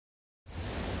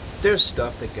There's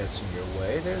stuff that gets in your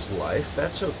way. There's life.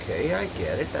 That's okay. I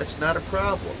get it. That's not a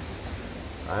problem.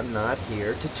 I'm not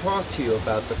here to talk to you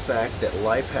about the fact that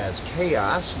life has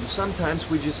chaos, and sometimes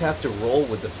we just have to roll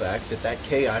with the fact that that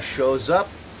chaos shows up,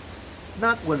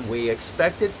 not when we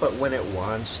expect it, but when it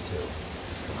wants to.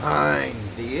 Fine.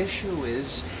 The issue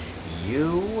is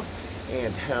you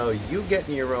and how you get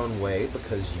in your own way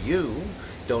because you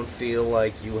don't feel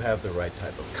like you have the right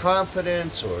type of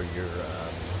confidence, or you're a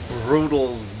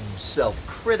brutal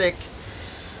self-critic.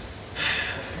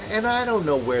 And I don't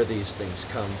know where these things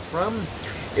come from.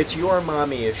 It's your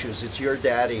mommy issues, it's your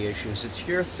daddy issues, it's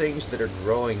your things that are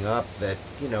growing up that,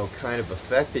 kind of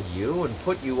affected you and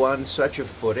put you on such a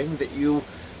footing that you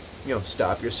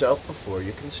stop yourself before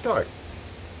you can start.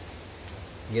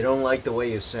 You don't like the way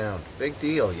you sound, big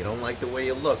deal. You don't like the way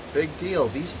you look, big deal.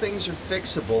 These things are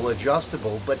fixable,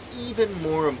 adjustable, but even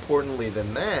more importantly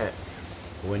than that,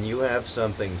 when you have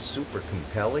something super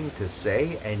compelling to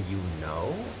say and you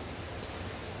know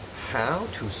how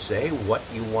to say what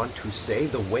you want to say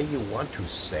the way you want to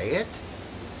say it,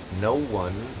 no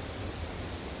one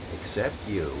except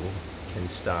you can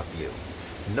stop you.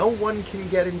 No one can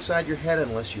get inside your head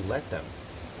unless you let them.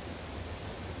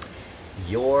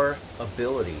 Your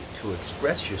ability to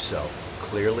express yourself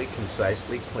clearly,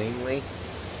 concisely, cleanly,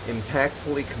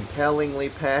 impactfully, compellingly,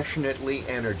 passionately,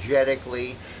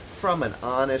 energetically, from an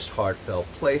honest, heartfelt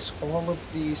place, all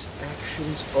of these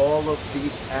actions, all of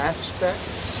these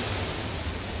aspects,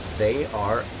 they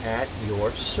are at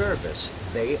your service.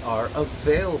 They are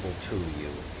available to you.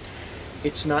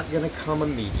 It's not going to come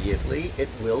immediately. It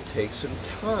will take some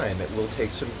time. It will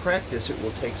take some practice. It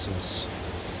will take some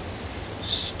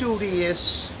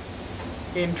studious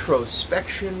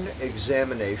introspection,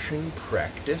 examination,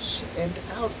 practice, and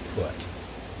output.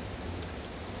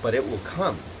 But it will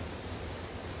come.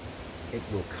 It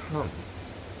will come.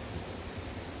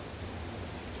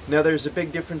 Now, there's a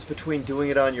big difference between doing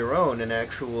it on your own and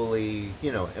actually,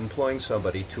 employing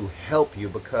somebody to help you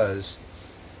because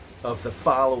of the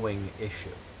following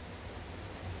issue.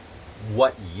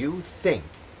 What you think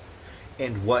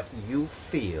and what you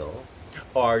feel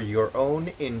are your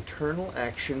own internal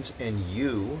actions, and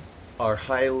you are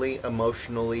highly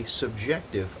emotionally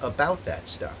subjective about that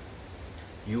stuff.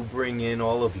 You bring in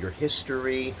all of your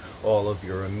history, all of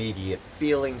your immediate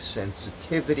feelings,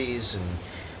 sensitivities,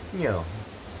 and,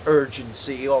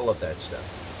 urgency, all of that stuff.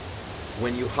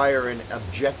 When you hire an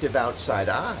objective outside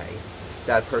eye,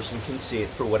 that person can see it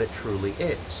for what it truly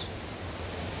is.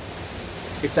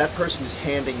 If that person is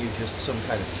handing you just some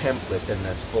kind of template, then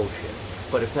that's bullshit.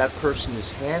 But if that person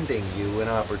is handing you an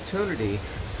opportunity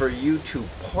for you to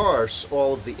parse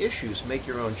all of the issues, make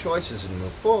your own choices, and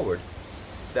move forward,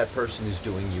 that person is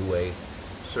doing you a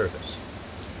service.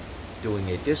 Doing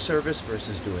a disservice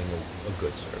versus doing a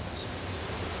good service.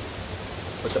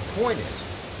 But the point is,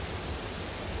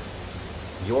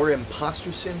 your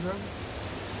imposter syndrome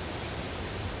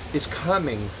is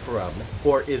coming from,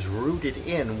 or is rooted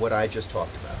in, what I just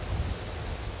talked about.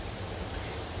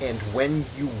 And when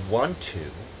you want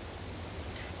to,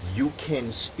 you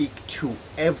can speak to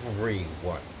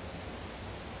everyone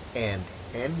and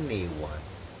anyone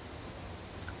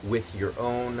with your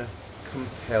own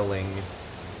compelling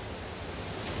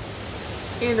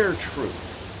inner truth.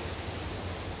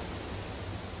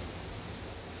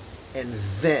 And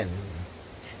then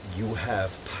you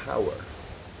have power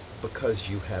because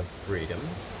you have freedom,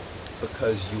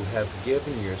 because you have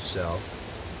given yourself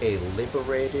a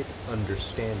liberated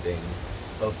understanding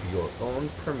of your own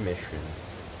permission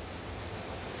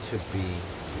to be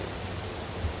you.